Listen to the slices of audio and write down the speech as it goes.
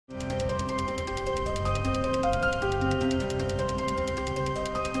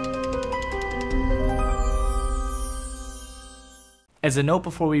As a note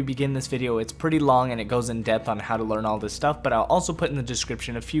before we begin this video, it's pretty long and it goes in depth on how to learn all this stuff, but I'll also put in the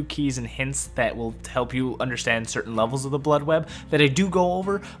description a few keys and hints that will help you understand certain levels of the Bloodweb that I do go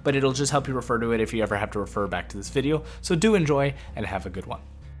over, but it'll just help you refer to it if you ever have to refer back to this video. So do enjoy and have a good one.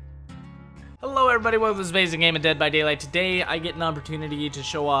 Hello everybody, welcome to this amazing game of Dead by Daylight. Today I get an opportunity to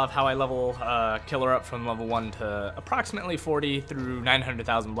show off how I level Killer up from level 1 to approximately 40 through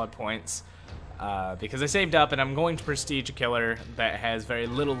 900,000 blood points. Because I saved up and I'm going to prestige a killer that has very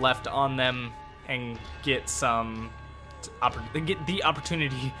little left on them and get the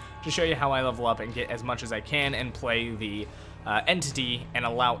opportunity to show you how I level up and get as much as I can and play the entity and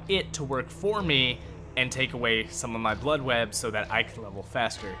allow it to work for me and take away some of my Bloodweb so that I can level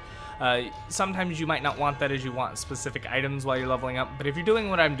faster. Sometimes you might not want that as you want specific items while you're leveling up, but if you're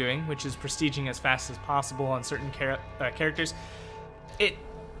doing what I'm doing, which is prestiging as fast as possible on certain characters,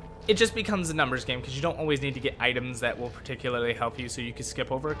 it just becomes a numbers game because you don't always need to get items that will particularly help you, so you can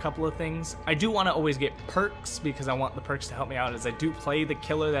skip over a couple of things. I do want to always get perks because I want the perks to help me out as I do play the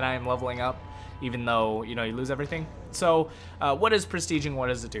killer that I am leveling up, even though, you know, you lose everything. So what is prestiging? What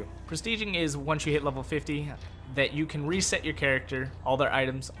does it do? Prestiging is once you hit level 50 that you can reset your character, all their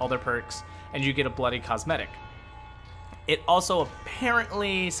items, all their perks, and you get a bloody cosmetic. It also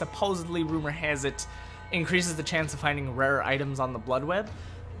apparently, supposedly, rumor has it, increases the chance of finding rare items on the Bloodweb,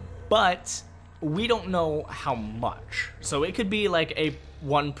 but we don't know how much. So it could be like a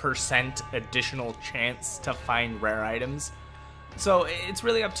 1% additional chance to find rare items. So it's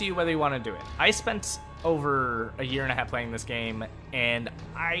really up to you whether you want to do it. I spent over a year and a half playing this game, and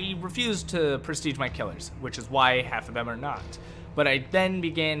I refused to prestige my killers, which is why half of them are not. But I then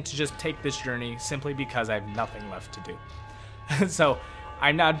began to just take this journey simply because I have nothing left to do. So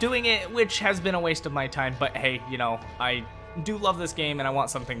I'm now doing it, which has been a waste of my time, but hey, you know, I do love this game and I want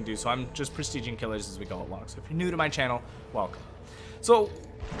something to do, so I'm just prestiging killers as we go along. So if you're new to my channel, welcome. So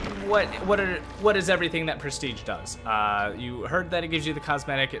what is everything that prestige does? You heard that it gives you the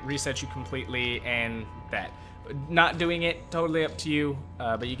cosmetic, it resets you completely, and that. Not doing it, totally up to you,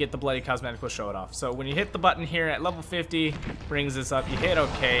 but you get the bloody cosmetic. We'll show it off. So when you hit the button here at level 50, brings this up, you hit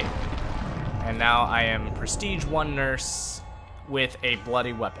OK, and now I am prestige 1 nurse with a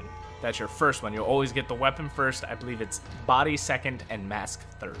bloody weapon. That's your first one. You'll always get the weapon first. I believe it's body second and mask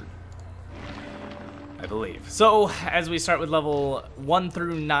third, I believe. So as we start with level 1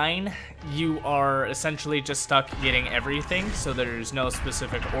 through 9, you are essentially just stuck getting everything. So there's no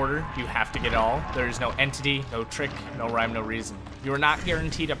specific order. You have to get it all. There's no entity, no trick, no rhyme, no reason. You are not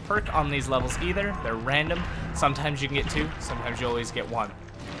guaranteed a perk on these levels either. They're random. Sometimes you can get 2, sometimes you always get 1.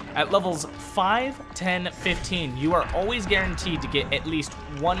 At levels 5, 10, 15, you are always guaranteed to get at least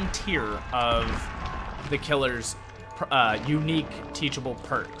 1 tier of the killer's unique teachable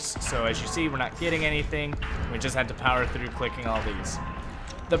perks. So as you see, we're not getting anything. We just had to power through clicking all these.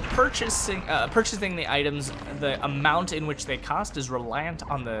 The purchasing the items, the amount in which they cost is reliant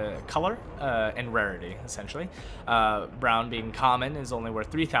on the color and rarity, essentially. Brown being common is only worth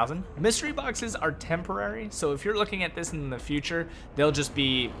 3,000. Mystery boxes are temporary, so if you're looking at this in the future, they'll just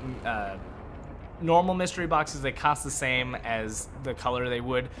be normal mystery boxes. They cost the same as the color they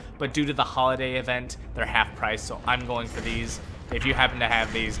would, but due to the holiday event, they're half price, so I'm going for these. If you happen to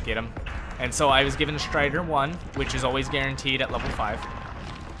have these, get them. And so I was given a Strider 1, which is always guaranteed at level 5.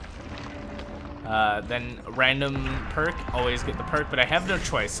 Then random perk, always get the perk, but I have no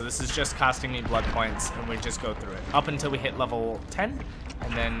choice, so this is just costing me blood points, and we just go through it up until we hit level 10,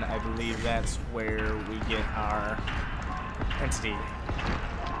 and then I believe that's where we get our entity.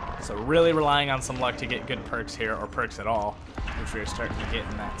 So really relying on some luck to get good perks here, or perks at all, which we're starting to get,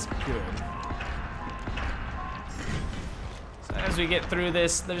 and that's good. So as we get through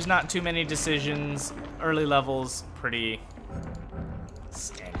this, there's not too many decisions. Early levels, pretty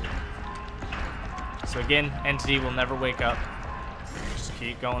standard. So again, entity will never wake up. Just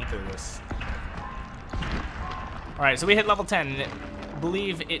keep going through this. Alright, so we hit level 10. And I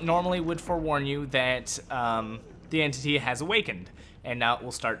believe it normally would forewarn you that the entity has awakened. And now it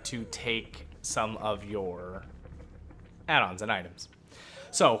will start to take some of your add-ons and items.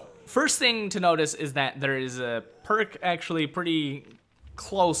 So, first thing to notice is that there is a perk actually pretty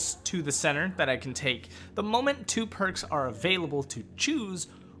close to the center that I can take. The moment 2 perks are available to choose,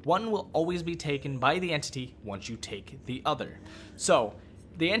 one will always be taken by the entity once you take the other. So,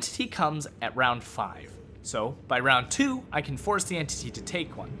 the entity comes at round 5. So, by round 2, I can force the entity to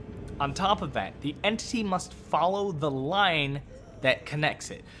take one. On top of that, the entity must follow the line that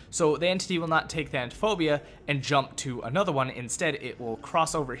connects it. So, the entity will not take the Antiphobia and jump to another one. Instead, it will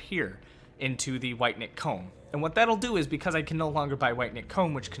cross over here into the White Knit Comb. And what that'll do is, because I can no longer buy White Knit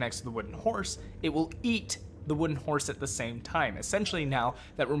Comb, which connects to the Wooden Horse, it will eat the wooden horse at the same time. Essentially now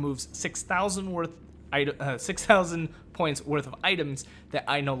that removes 6,000 points worth of items that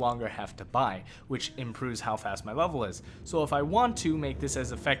I no longer have to buy, which improves how fast my level is. So if I want to make this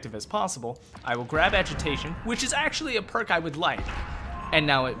as effective as possible, I will grab agitation, which is actually a perk I would like, and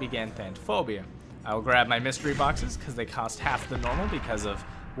now it began Thanatophobia. I will grab my mystery boxes because they cost half the normal because of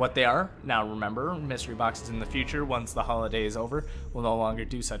what they are. Now remember, mystery boxes in the future, once the holiday is over, will no longer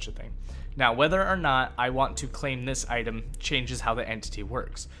do such a thing. Now, whether or not I want to claim this item changes how the entity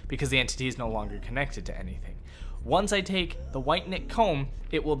works, because the entity is no longer connected to anything. Once I take the white knit comb,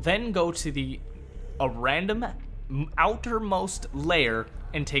 it will then go to a random outermost layer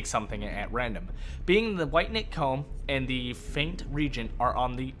and take something at random. Being the white knit comb and the faint regent are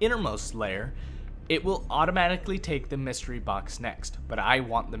on the innermost layer, it will automatically take the mystery box next, but I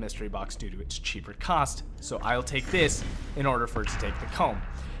want the mystery box due to its cheaper cost, so I'll take this in order for it to take the comb.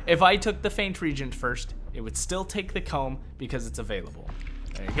 If I took the faint regent first, it would still take the comb because it's available.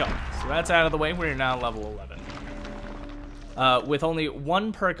 There you go. So that's out of the way. We're now level 11. With only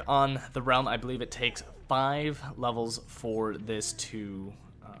one perk on the realm, I believe it takes 5 levels for this to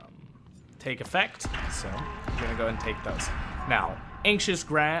take effect. So I'm gonna go ahead and take those. Now, anxious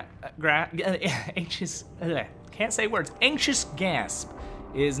can't say words. Anxious gasp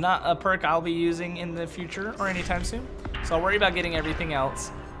is not a perk I'll be using in the future or anytime soon. So I'll worry about getting everything else.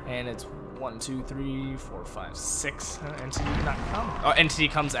 And it's 1, 2, 3, 4, 5, 6. Entity did not come. Oh, entity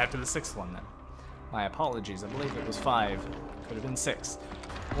comes after the 6th one then. My apologies. I believe it was 5. Could have been 6.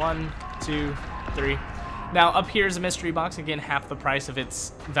 1, 2, 3. Now up here is a mystery box. Again, half the price of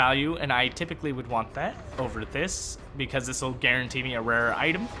its value, and I typically would want that over this because this will guarantee me a rare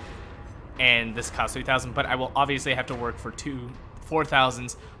item. And this costs 3,000, but I will obviously have to work for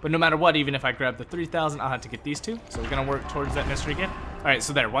 4,000s. But no matter what, even if I grab the 3,000, I'll have to get these 2. So we're gonna work towards that mystery gift. All right,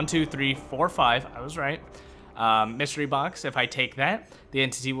 so there, 1, 2, 3, 4, 5. I was right. Mystery box. If I take that, the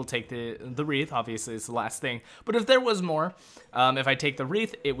entity will take the wreath. Obviously, it's the last thing. But if there was more, if I take the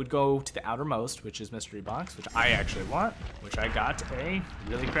wreath, it would go to the outermost, which is mystery box, which I actually want, which I got a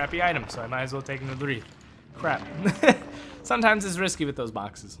really crappy item, so I might as well take the wreath. Crap. Sometimes it's risky with those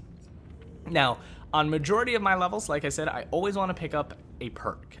boxes. Now, on majority of my levels, like I said, I always want to pick up a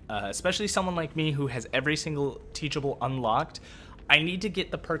perk, especially someone like me who has every single teachable unlocked. I need to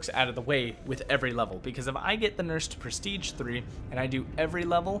get the perks out of the way with every level, because if I get the nurse to prestige 3 and I do every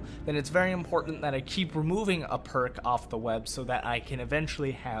level, then it's very important that I keep removing a perk off the web so that I can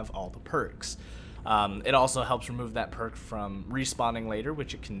eventually have all the perks. It also helps remove that perk from respawning later,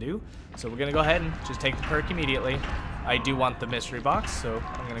 which it can do. So we're gonna go ahead and just take the perk immediately. I do want the mystery box, so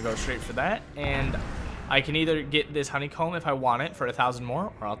I'm gonna go straight for that. And I can either get this honeycomb if I want it for 1,000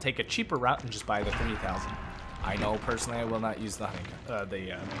 more, or I'll take a cheaper route and just buy the 3,000. I know personally I will not use the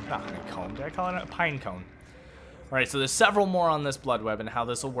not honeycomb. Did I call it a pine cone? All right, so there's several more on this Bloodweb, and how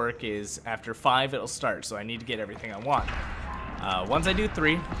this will work is after 5 it'll start. So I need to get everything I want. Once I do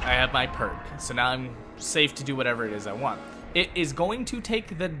 3, I have my perk. So now I'm safe to do whatever it is I want. It is going to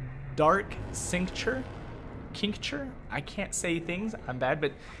take the dark cincture. I can't say things, I'm bad,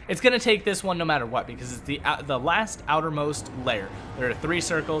 but it's gonna take this one no matter what, because it's the last outermost layer. There are 3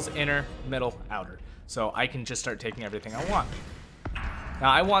 circles: inner, middle, outer. So I can just start taking everything I want.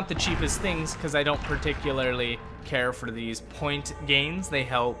 Now I want the cheapest things because I don't particularly care for these point gains. They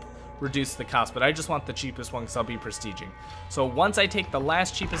help reduce the cost, but I just want the cheapest one because I'll be prestiging. So once I take the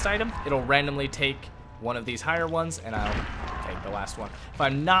last cheapest item, it'll randomly take one of these higher ones, and I'll take the last one. If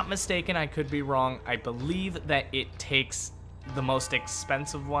I'm not mistaken, I could be wrong, I believe that it takes the most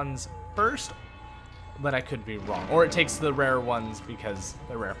expensive ones first, but I could be wrong. Or it takes the rare ones because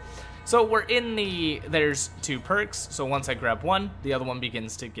they're rare. So we're in there's 2 perks, so once I grab one, the other one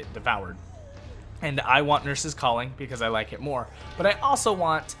begins to get devoured. And I want Nurse's Calling because I like it more, but I also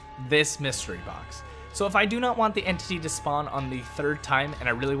want this mystery box. So if I do not want the entity to spawn on the 3rd time and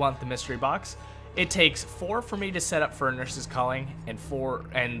I really want the mystery box, it takes 4 for me to set up for a Nurse's Calling,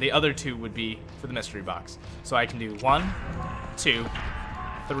 and the other 2 would be for the mystery box. So I can do 1, 2,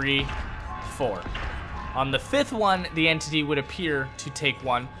 3, 4. On the 5th one, the entity would appear to take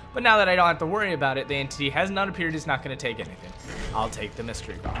 1, but now that I don't have to worry about it, the entity has not appeared, is not going to take anything. I'll take the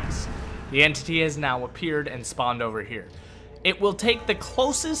mystery box. The entity has now appeared and spawned over here. It will take the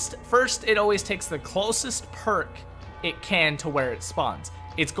closest, first it always takes the closest perk it can to where it spawns.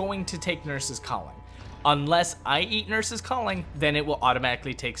 It's going to take Nurse's Calling. Unless I eat Nurse's Calling, then it will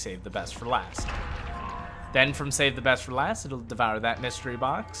automatically take Save the Best for Last. Then from Save the Best for Last, it'll devour that mystery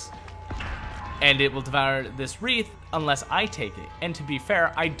box. And it will devour this wreath unless I take it. And to be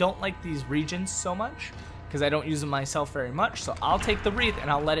fair, I don't like these regions so much because I don't use them myself very much. So I'll take the wreath and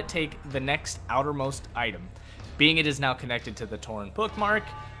I'll let it take the next outermost item. Being it is now connected to the torn bookmark,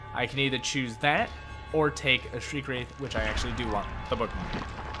 I can either choose that or take a Shriek Wraith, which I actually do want the bookmark.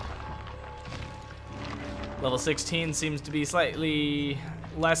 Level 16 seems to be slightly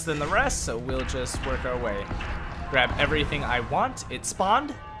less than the rest, so we'll just work our way. Grab everything I want. It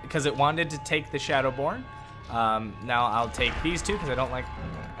spawned because it wanted to take the Shadowborn. Now I'll take these two because I don't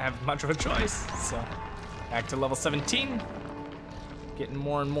have much of a choice. So back to level 17. Getting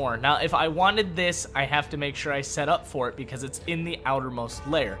more and more. Now, if I wanted this, I have to make sure I set up for it because it's in the outermost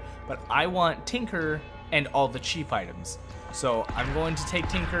layer. But I want Tinker and all the cheap items. So I'm going to take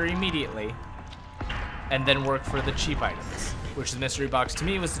Tinker immediately and then work for the cheap items, which the mystery box to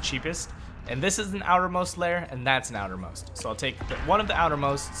me was the cheapest. And this is an outermost layer, and that's an outermost. So I'll take one of the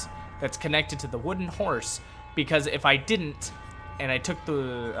outermosts that's connected to the wooden horse, because if I didn't, and I took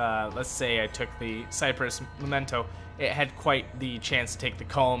the, let's say I took the Cypress Memento, it had quite the chance to take the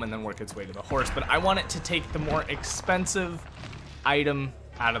comb and then work its way to the horse. But I want it to take the more expensive item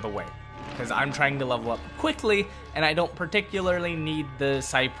out of the way, because I'm trying to level up quickly, and I don't particularly need the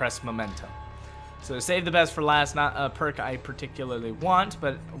Cypress Memento. So save the best for last, not a perk I particularly want,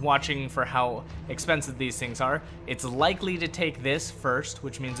 but watching for how expensive these things are, it's likely to take this first,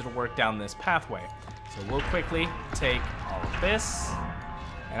 which means it'll work down this pathway. So we'll quickly take all of this,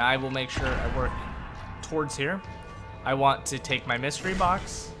 and I will make sure I work towards here. I want to take my mystery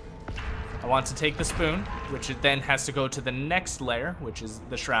box. I want to take the spoon, which it then has to go to the next layer, which is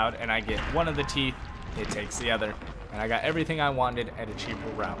the shroud, and I get one of the teeth, it takes the other. And I got everything I wanted at a cheaper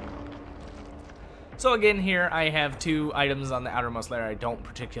route. So again, here I have two items on the outermost layer I don't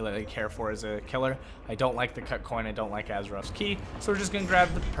particularly care for as a killer. I don't like the cut coin, I don't like Azeroth's key, so we're just gonna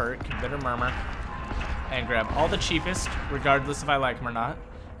grab the perk, Bitter Murmur, and grab all the cheapest, regardless if I like them or not.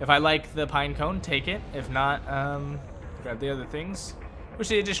 If I like the pine cone, take it. If not, grab the other things, which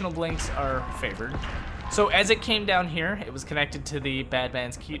the additional blinks are favored. So as it came down here, it was connected to the Bad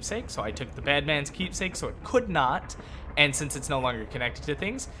Man's Keepsake, so I took the Bad Man's Keepsake so it could not, and since it's no longer connected to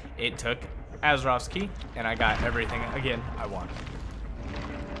things, it took Azeroth's key, and I got everything, again, I wanted.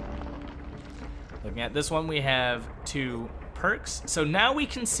 Looking at this one, we have two perks. So now we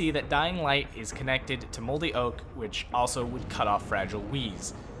can see that Dying Light is connected to Moldy Oak, which also would cut off Fragile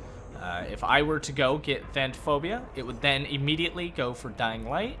Wheeze. If I were to go get Thanophobia, it would then immediately go for Dying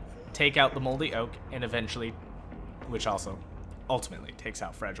Light, take out the Moldy Oak, and eventually, which also ultimately takes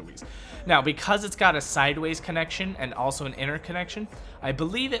out Fragile Wheeze. Now, because it's got a sideways connection and also an inner connection, I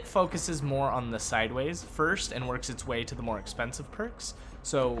believe it focuses more on the sideways first and works its way to the more expensive perks.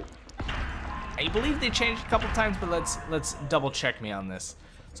 So I believe they changed a couple times, but let's double check me on this.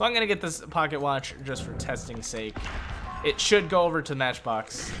 So I'm gonna get this pocket watch just for testing's sake. It should go over to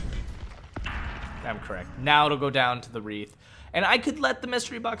Matchbox. I'm correct. Now it'll go down to the wreath. And I could let the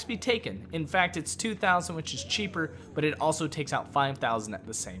mystery box be taken. In fact, it's 2,000, which is cheaper, but it also takes out 5,000 at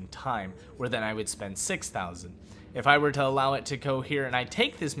the same time, where then I would spend 6,000. If I were to allow it to go here and I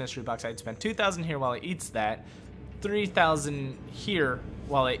take this mystery box, I'd spend 2,000 here while it eats that, 3,000 here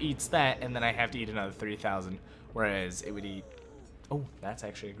while it eats that, and then I have to eat another 3,000, whereas it would eat... Oh, that's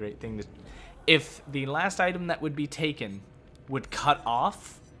actually a great thing to... If the last item that would be taken would cut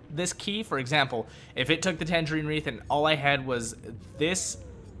off this key, for example, if it took the Tangerine Wreath and all I had was this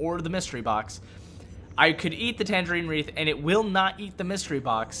or the mystery box, I could eat the Tangerine Wreath and it will not eat the mystery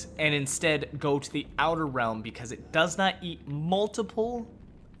box and instead go to the outer realm because it does not eat multiple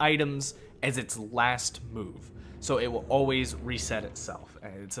items as its last move. So it will always reset itself.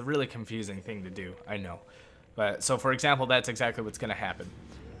 And it's a really confusing thing to do, I know. But so for example, that's exactly what's gonna happen.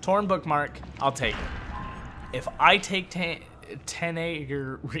 Torn Bookmark, I'll take it. If I take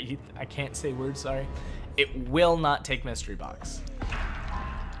Tanagor Wreath, I can't say words, sorry, it will not take mystery box.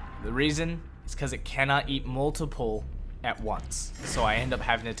 The reason is because it cannot eat multiple at once, so I end up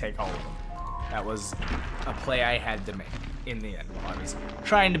having to take all of them. That was a play I had to make in the end while I was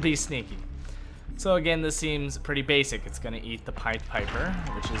trying to be sneaky. So again, this seems pretty basic. It's gonna eat the Pied Piper,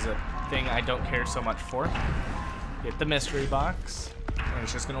 which is a thing I don't care so much for. Get the mystery box, and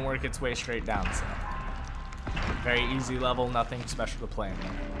it's just gonna work its way straight down, so. Very easy level, nothing special to play in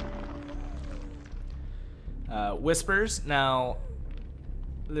there. Whispers, now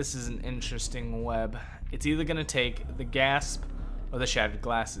this is an interesting web. It's either gonna take the Gasp or the Shattered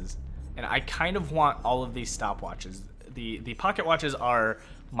Glasses. And I kind of want all of these stopwatches. The pocket watches are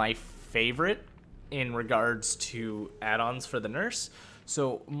my favorite in regards to add-ons for the nurse.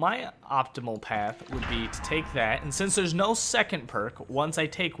 So my optimal path would be to take that, and since there's no second perk, once I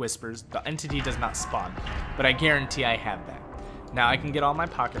take Whispers, the entity does not spawn, but I guarantee I have that. Now I can get all my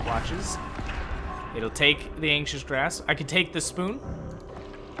pocket watches, It'll take the Anxious Grasp. I could take the Spoon,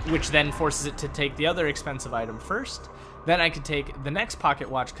 which then forces it to take the other expensive item first. Then I could take the next Pocket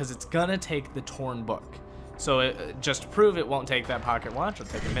Watch because it's gonna take the Torn Book. So just to prove it won't take that Pocket Watch,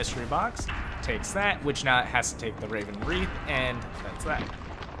 it'll take a Mystery Box, takes that, which now it has to take the Raven Wreath, and that's that.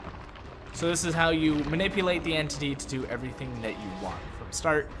 So this is how you manipulate the entity to do everything that you want from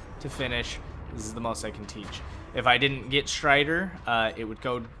start to finish. This is the most I can teach. If I didn't get Strider, it would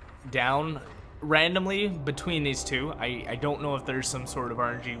go down randomly between these two. I don't know if there's some sort of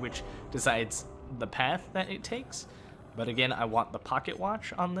RNG which decides the path that it takes. But again, I want the Pocket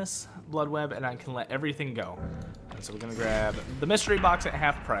Watch on this Bloodweb, and I can let everything go. And so we're going to grab the Mystery Box at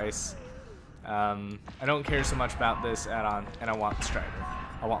half price. I don't care so much about this add-on, and I want the Strider.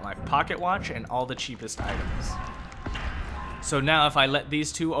 I want my Pocket Watch and all the cheapest items. So now if I let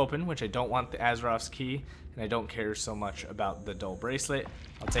these two open, which I don't want the Azeroth's Key, and I don't care so much about the Dull Bracelet,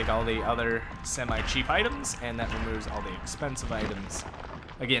 I'll take all the other semi-cheap items, and that removes all the expensive items.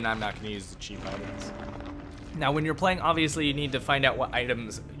 Again, I'm not going to use the cheap items. Now, when you're playing, obviously, you need to find out what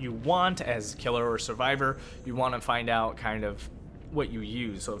items you want as Killer or Survivor. You want to find out kind of what you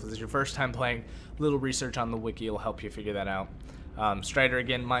use. So if this is your first time playing, a little research on the wiki will help you figure that out. Strider,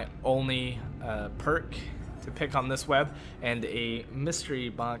 again, my only perk to pick on this web, and a Mystery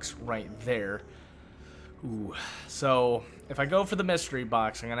Box right there. Ooh. So if I go for the Mystery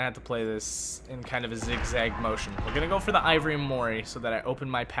Box, I'm going to have to play this in kind of a zigzag motion. We're going to go for the Ivory Mori so that I open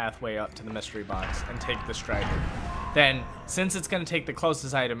my pathway up to the Mystery Box and take the Strider. Then, since it's going to take the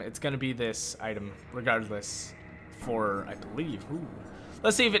closest item, it's going to be this item regardless for, I believe, ooh.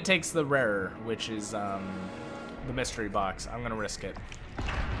 Let's see if it takes the rarer, which is the Mystery Box. I'm going to risk it.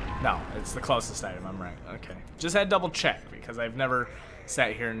 No, it's the closest item, I'm right. Okay. Just had to double check because I've never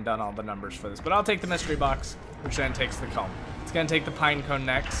sat here and done all the numbers for this. But I'll take the Mystery Box, which then takes the Comb. It's going to take the Pine Cone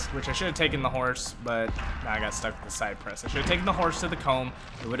next, which I should have taken the Horse, but I got stuck with the Side Press. I should have taken the Horse to the Comb.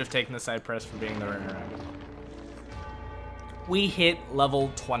 It would have taken the Side Press for being the rare item. We hit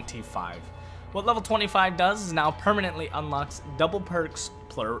level 25. What level 25 does is now permanently unlocks double perks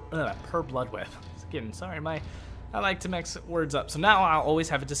per Bloodweb. Again, sorry, I like to mix words up. So now I'll always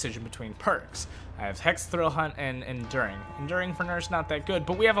have a decision between perks. I have Hex, Thrill Hunt, and Enduring. Enduring for Nurse, not that good,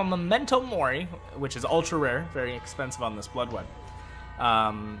 but we have a Memento Mori, which is ultra rare, very expensive on this Bloodweb,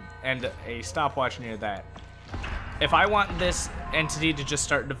 and a Stopwatch near that. If I want this entity to just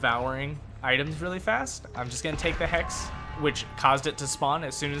start devouring items really fast, I'm just going to take the Hex, which caused it to spawn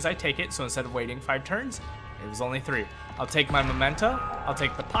as soon as I take it, so instead of waiting 5 turns, it was only 3. I'll take my Memento, I'll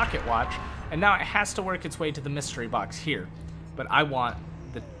take the Pocket Watch, and now it has to work its way to the Mystery Box here. But I want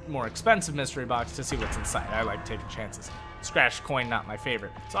the more expensive Mystery Box to see what's inside. I like taking chances. Scratch coin, not my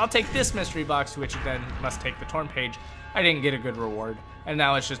favorite. So I'll take this Mystery Box, which then must take the Torn Page. I didn't get a good reward, and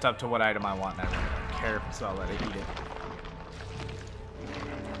now it's just up to what item I want, and I really don't care, so I'll let it eat it.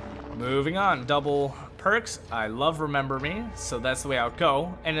 Moving on, double perks. I love Remember Me, so that's the way I'll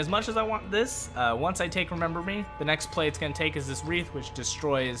go. And as much as I want this, once I take Remember Me, the next play it's going to take is this Wreath, which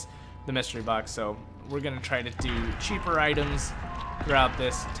destroys the Mystery Box. So we're going to try to do cheaper items throughout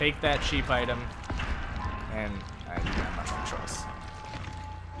this. Take that cheap item, and I don't have much of a choice.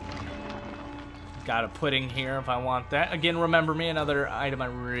 Got a Pudding here if I want that. Again, Remember Me, another item I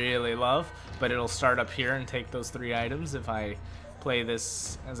really love, but it'll start up here and take those 3 items if I play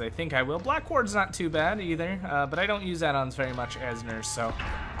this as I think I will. Black Ward's not too bad either, but I don't use add-ons very much as Nurse, so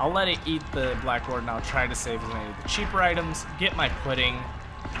I'll let it eat the Black Ward, and I'll try to save as many of the cheaper items, get my Pudding,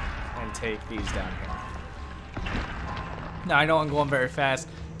 and take these down here. Now, I know I'm going very fast.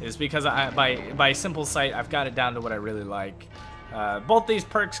 It's because by simple sight, I've got it down to what I really like. Both these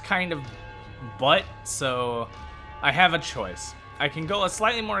perks kind of butt, so I have a choice. I can go a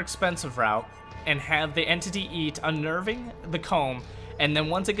slightly more expensive route and have the entity eat Unnerving, the Comb, and then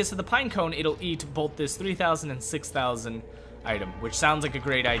once it gets to the Pine Cone, it'll eat both this 3,000 and 6,000 item, which sounds like a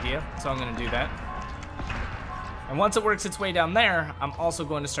great idea, so I'm going to do that. And once it works its way down there, I'm also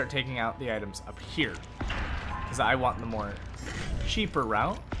going to start taking out the items up here, because I want the more cheaper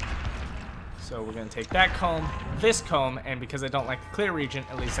route. So we're going to take that Comb, this Comb, and because I don't like the clear region,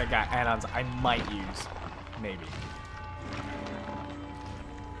 at least I got add-ons I might use, maybe.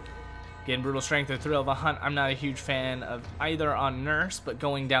 Again, Brutal Strength or Thrill of a Hunt, I'm not a huge fan of either on Nurse, but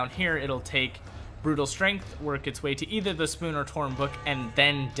going down here, it'll take Brutal Strength, work its way to either the Spoon or Torn Book, and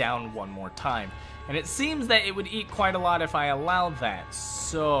then down one more time. And it seems that it would eat quite a lot if I allowed that,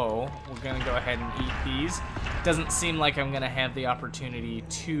 so we're going to go ahead and eat these. Doesn't seem like I'm going to have the opportunity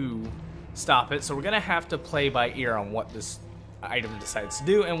to stop it, so we're going to have to play by ear on what this item decides to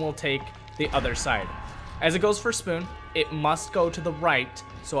do, and we'll take the other side. As it goes for spoon, it must go to the right,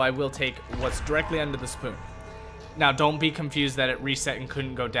 so I will take what's directly under the spoon. Now, don't be confused that it reset and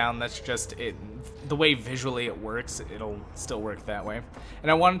couldn't go down. That's just it. The way visually it works, it'll still work that way.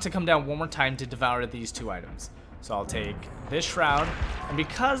 And I want it to come down one more time to devour these 2 items. So I'll take this shroud, and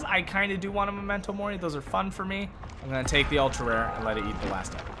because I kind of do want a memento mori, those are fun for me, I'm going to take the ultra rare and let it eat the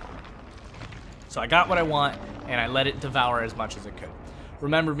last item. So I got what I want, and I let it devour as much as it could.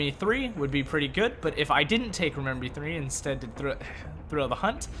 Remember Me 3 would be pretty good, but if I didn't take Remember Me 3, instead did Thrill the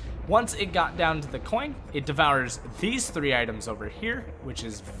Hunt, once it got down to the coin, it devours these 3 items over here, which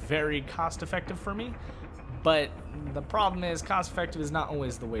is very cost effective for me. But the problem is cost effective is not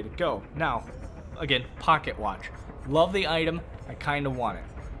always the way to go. Now, again, pocket watch. Love the item, I kind of want it.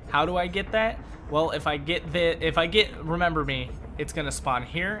 How do I get that? Well, if I get Remember Me, it's gonna spawn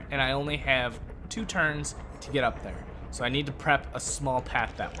here, and I only have 2 turns to get up there. So I need to prep a small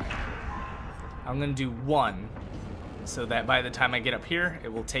path that way. I'm gonna do 1, so that by the time I get up here,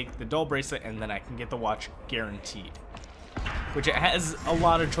 it will take the dull bracelet, and then I can get the watch guaranteed. Which it has a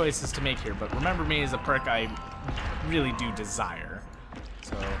lot of choices to make here, but Remember Me is a perk I really do desire.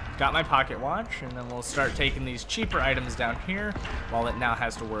 So, got my pocket watch, and then we'll start taking these cheaper items down here, while it now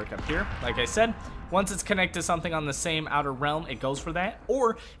has to work up here. Like I said, once it's connected to something on the same outer realm, it goes for that.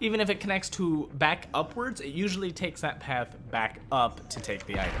 Or, even if it connects to back upwards, it usually takes that path back up to take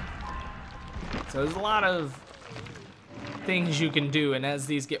the item. So there's a lot of things you can do, and as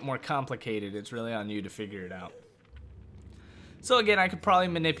these get more complicated, it's really on you to figure it out. So again, I could probably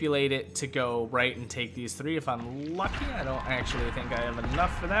manipulate it to go right and take these 3 if I'm lucky. I don't actually think I have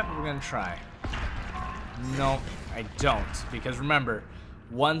enough for that, but we're gonna try. No, I don't, because remember,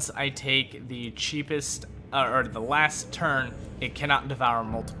 once I take the cheapest, or the last turn, it cannot devour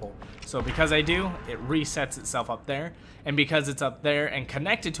multiple. So because I do, it resets itself up there, and because it's up there and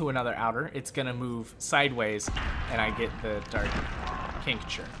connected to another outer, it's gonna move sideways, and I get the dark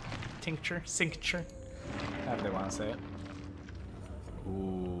cincture, however they want to say it.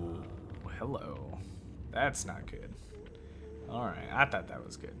 Ooh, hello. That's not good. Alright, I thought that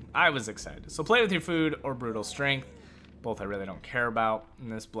was good. I was excited. So play with your food or brutal strength. Both I really don't care about,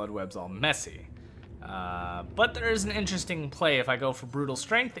 and this Bloodweb's all messy. But there is an interesting play. If I go for brutal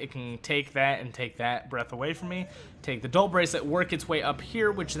strength, it can take that and take that breath away from me. Take the dull bracelet, work its way up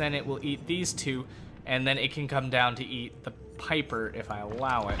here, which then it will eat these 2, and then it can come down to eat the Piper if I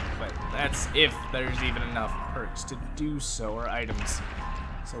allow it, but that's if there's even enough perks to do so, or items.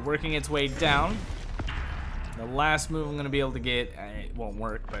 So working its way down, the last move I'm going to be able to get, it won't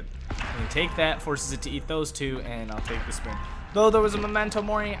work, but I'm going to take that, forces it to eat those 2, and I'll take the spoon. Though there was a memento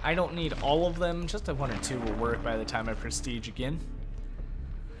mori, I don't need all of them, just a 1 or 2 will work by the time I prestige again.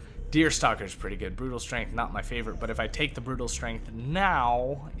 Deerstalker's pretty good. Brutal Strength, not my favorite, but if I take the Brutal Strength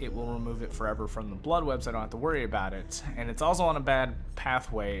now, it will remove it forever from the Bloodweb, so I don't have to worry about it. And it's also on a bad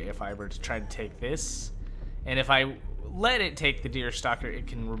pathway if I were to try to take this. And if I let it take the Deerstalker, it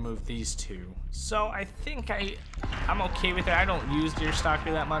can remove these 2. So I think I'm okay with it. I don't use Deerstalker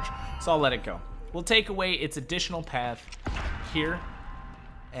that much, so I'll let it go. We'll take away its additional path here,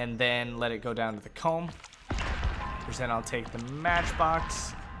 and then let it go down to the comb. Which then I'll take the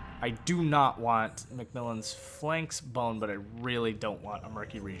matchbox. I do not want Macmillan's Flanks bone, but I really don't want a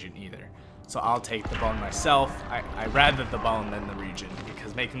murky region either. So I'll take the bone myself. I rather the bone than the region,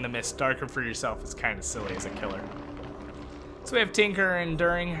 because making the mist darker for yourself is kind of silly as a killer. So we have Tinker and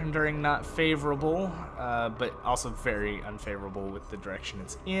Enduring. Enduring not favorable, but also very unfavorable with the direction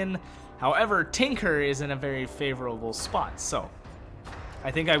it's in. However, Tinker is in a very favorable spot, so I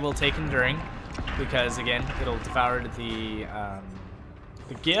think I will take Enduring, because again, it'll devour the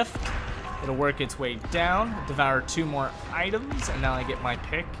gift. It'll work its way down, devour 2 more items, and now I get my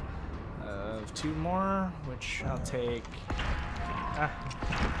pick of 2 more, which I'll take.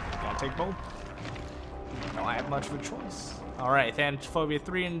 Gotta take both. Don't have much of a choice. Alright, Thanaphobia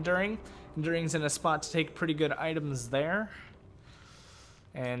 3 Enduring. Enduring's in a spot to take pretty good items there.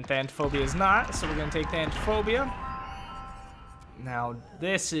 And Thanaphobia is not, so we're gonna take Thanaphobia. Now,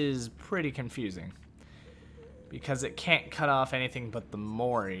 this is pretty confusing, because it can't cut off anything but the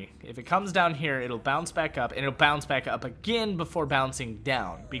Mori. If it comes down here, it'll bounce back up, and it'll bounce back up again before bouncing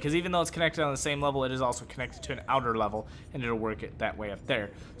down. Because even though it's connected on the same level, it is also connected to an outer level, and it'll work it that way up there.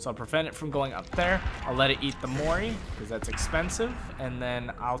 So I'll prevent it from going up there. I'll let it eat the Mori, because that's expensive, and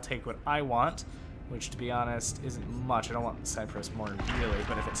then I'll take what I want, which, to be honest, isn't much. I don't want the Cypress Mori, really,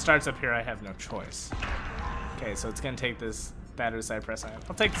 but if it starts up here, I have no choice. Okay, so it's going to take this battered side press.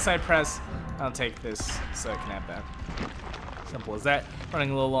 I'll take the side press. I'll take this so I can have that. Simple as that.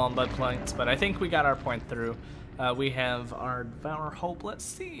 Running a little low on blood points, but I think we got our point through. We have our Devour Hope. Let's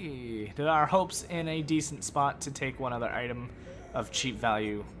see. Devour Hope's in a decent spot to take one other item of cheap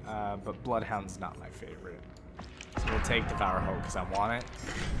value, but Bloodhound's not my favorite. So we'll take Devour Hope because I want it.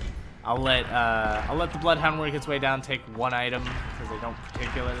 I'll let the Bloodhound work its way down, take one item because I don't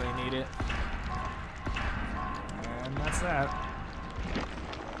particularly need it. And that's that.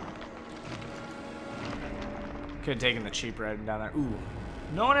 Could have taken the cheaper item down there. Ooh.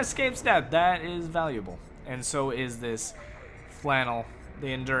 No one escapes death. That is valuable. And so is this flannel.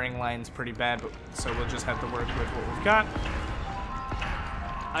 The enduring line's pretty bad, but so we'll just have to work with what we've got.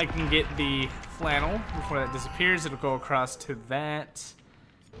 I can get the flannel before that disappears. It'll go across to that.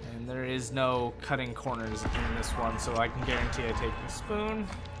 And there is no cutting corners in this one, so I can guarantee I take the spoon.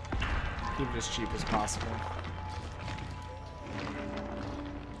 Keep it as cheap as possible.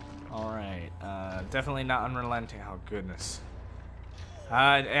 Alright, definitely not unrelenting. Oh, goodness. It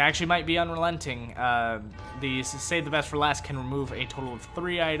actually might be unrelenting. The save the best for last can remove a total of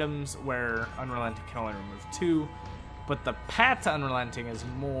 3 items, where unrelenting can only remove 2. But the path to unrelenting is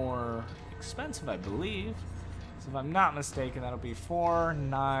more expensive, I believe. So if I'm not mistaken, that'll be 4,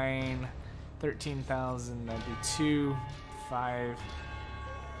 9, 13,000. That'd be 2, 5.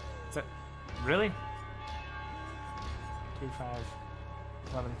 Is that really? 2, 5,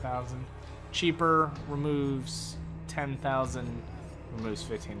 11,000. Cheaper removes 10,000. Removes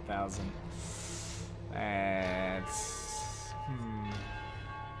 15,000. That's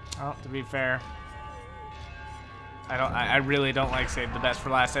well, to be fair, I really don't like save the best for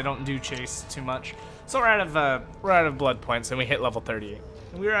last. I don't do chase too much. So we're out of blood points and we hit level 38.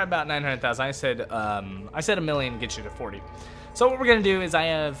 We were at about 900,000. I said a million gets you to 40. So what we're gonna do is I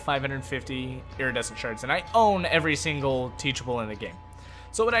have 550 iridescent shards and I own every single teachable in the game.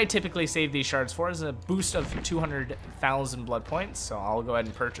 So what I typically save these shards for is a boost of 200,000 blood points. So I'll go ahead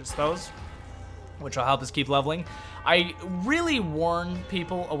and purchase those, which will help us keep leveling. I really warn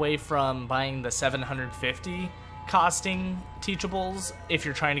people away from buying the 750 costing teachables if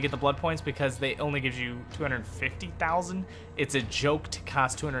you're trying to get the blood points, because they only give you 250,000. It's a joke to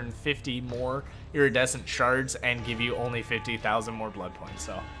cost 250 more iridescent shards and give you only 50,000 more blood points.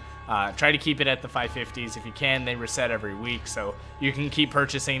 So try to keep it at the 550s if you can. They reset every week, so you can keep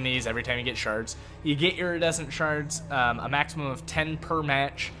purchasing these every time you get shards. You get iridescent shards, a maximum of 10 per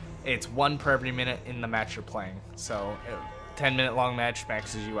match. It's 1 per every minute in the match you're playing. So 10-minute long match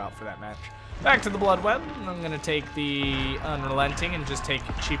maxes you out for that match. Back to the Bloodweb. I'm going to take the Unrelenting and just take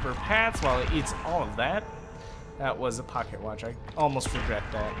cheaper paths while it eats all of that. That was a pocket watch. I almost regret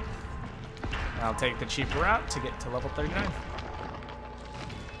that. I'll take the cheaper route to get to level 39.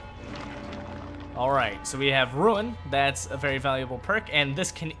 Alright, so we have Ruin. That's a very valuable perk, and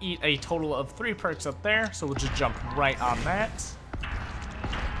this can eat a total of 3 perks up there, so we'll just jump right on that.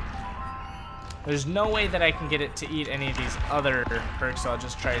 There's no way that I can get it to eat any of these other perks, so I'll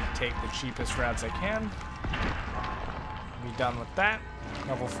just try to take the cheapest routes I can. Be done with that.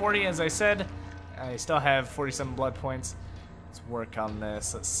 Level 40, as I said. I still have 47 blood points. Let's work on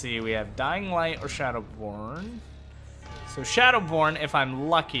this. Let's see, we have Dying Light or Shadowborn. So Shadowborn, if I'm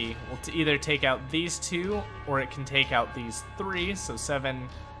lucky, will either take out these 2, or it can take out these 3. So 7,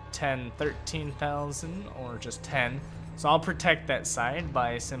 10, 13,000, or just 10. So I'll protect that side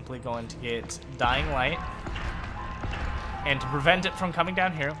by simply going to get Dying Light. And to prevent it from coming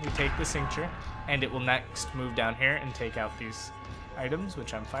down here, we take the Cincture, and it will next move down here and take out these items,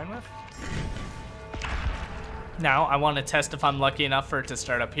 which I'm fine with. Now, I want to test if I'm lucky enough for it to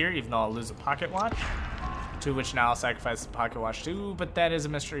start up here, even though I'll lose a pocket watch. To which now I'll sacrifice the pocket watch too, but that is a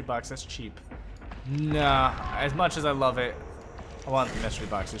mystery box. That's cheap. Nah, as much as I love it, I want the mystery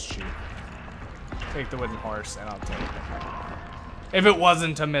box. It's cheap. Take the wooden horse, and I'll take it. If it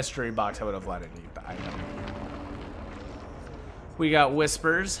wasn't a mystery box, I would have let it eat the item. We got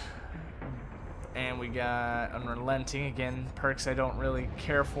Whispers, and we got Unrelenting. Again, perks I don't really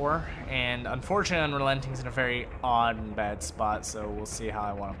care for, and unfortunately, Unrelenting's in a very odd and bad spot, so we'll see how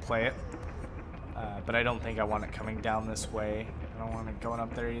I want to play it. But I don't think I want it coming down this way. I don't want it going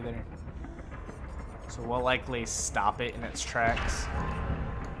up there either. So we'll likely stop it in its tracks.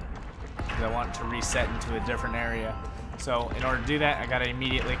 I want to reset into a different area. So in order to do that, I gotta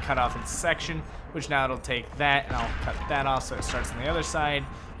immediately cut off its section, which now it'll take that and I'll cut that off so it starts on the other side.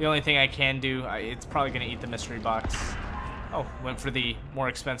 The only thing I can do, it's probably gonna eat the mystery box. Oh, went for the more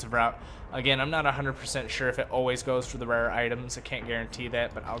expensive route. Again, I'm not 100% sure if it always goes for the rare items. I can't guarantee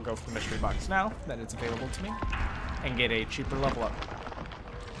that, but I'll go for the mystery box now that it's available to me and get a cheaper level up.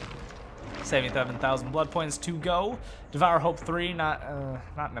 77,000 blood points to go. Devour Hope 3, not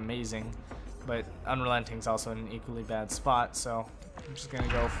an amazing, but Unrelenting's also in an equally bad spot, so I'm just gonna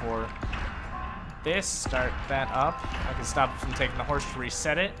go for this, start that up. I can stop it from taking the horse to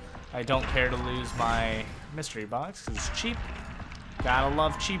reset it. I don't care to lose my mystery box because it's cheap. Gotta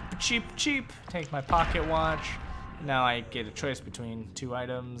love cheap, cheap, cheap. Take my pocket watch. Now I get a choice between 2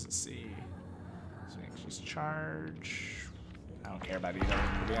 items. Let's see. So increase charge. I don't care about either of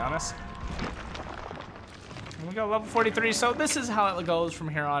them, to be honest. And we go level 43. So this is how it goes from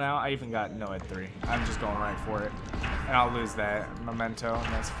here on out. I even got no at 3. I'm just going right for it. And I'll lose that memento,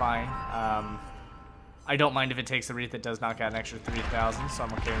 and that's fine. I don't mind if it takes the wreath. It does knock out an extra 3,000, so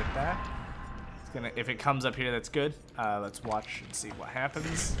I'm okay with that. If it comes up here, that's good. Let's watch and see what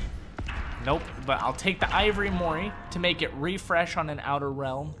happens. Nope, but I'll take the Ivory Mori to make it refresh on an outer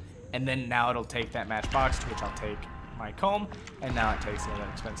realm, and then now it'll take that matchbox, to which I'll take my comb, and now it takes another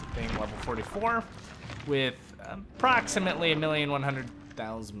expensive thing, level 44, with approximately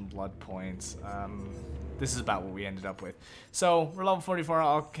 1,100,000 blood points. This is about what we ended up with. So we're level 44.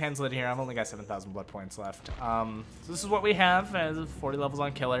 I'll cancel it here. I've only got 7,000 blood points left. So this is what we have as 40 levels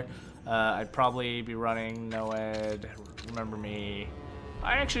on Killer. I'd probably be running Noed, Remember Me.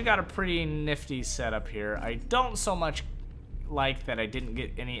 I actually got a pretty nifty setup here. I don't so much like that I didn't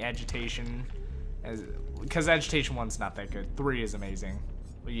get any agitation, because agitation 1's not that good. 3 is amazing,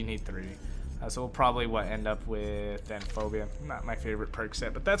 but you need 3. So we'll probably end up with Phobia. Not my favorite perk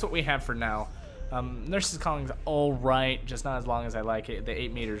set, but that's what we have for now. Nurse's Calling's alright, just not as long as I like it. The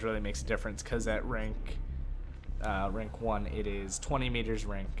 8 meters really makes a difference, because at rank 1 it is 20 meters,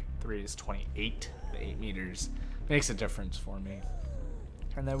 rank 3 is 28. The 8 meters makes a difference for me.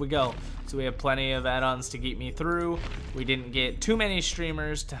 And there we go. So we have plenty of add-ons to get me through. We didn't get too many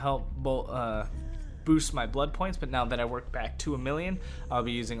streamers to help boost my blood points, but now that I work back to 1,000,000, I'll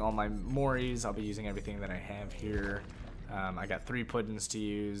be using all my Moris. I'll be using everything that I have here. I got 3 puddings to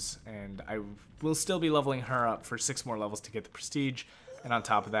use, and I will still be leveling her up for 6 more levels to get the prestige. And on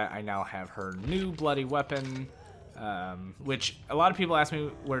top of that, I now have her new bloody weapon, which a lot of people ask me,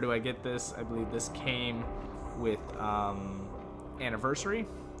 where do I get this? I believe this came with Anniversary.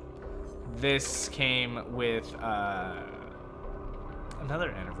 This came with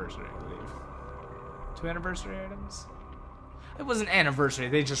another Anniversary, I believe. 2 Anniversary items? It was an Anniversary.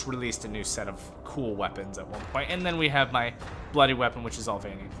 They just released a new set of cool weapons at one point. And then we have my bloody weapon, which is all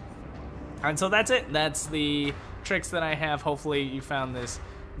veiny. And so that's it. That's the tricks that I have. Hopefully you found this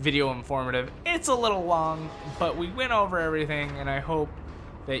video informative. It's a little long, but we went over everything, and I hope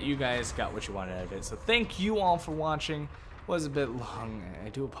that you guys got what you wanted out of it. So thank you all for watching. It was a bit long. I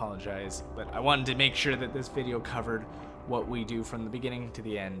do apologize, but I wanted to make sure that this video covered what we do from the beginning to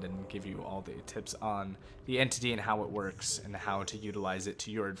the end and give you all the tips on the entity and how it works and how to utilize it to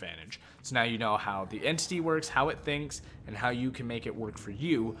your advantage. So now you know how the entity works, how it thinks, and how you can make it work for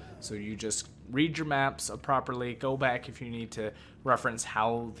you. So you just read your maps properly, go back if you need to reference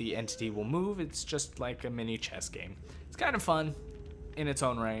how the entity will move. It's just like a mini chess game. It's kind of fun in its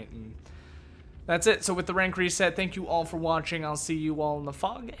own right. And that's it. So with the rank reset, thank you all for watching. I'll see you all in the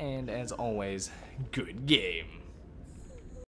fog, and as always, good game.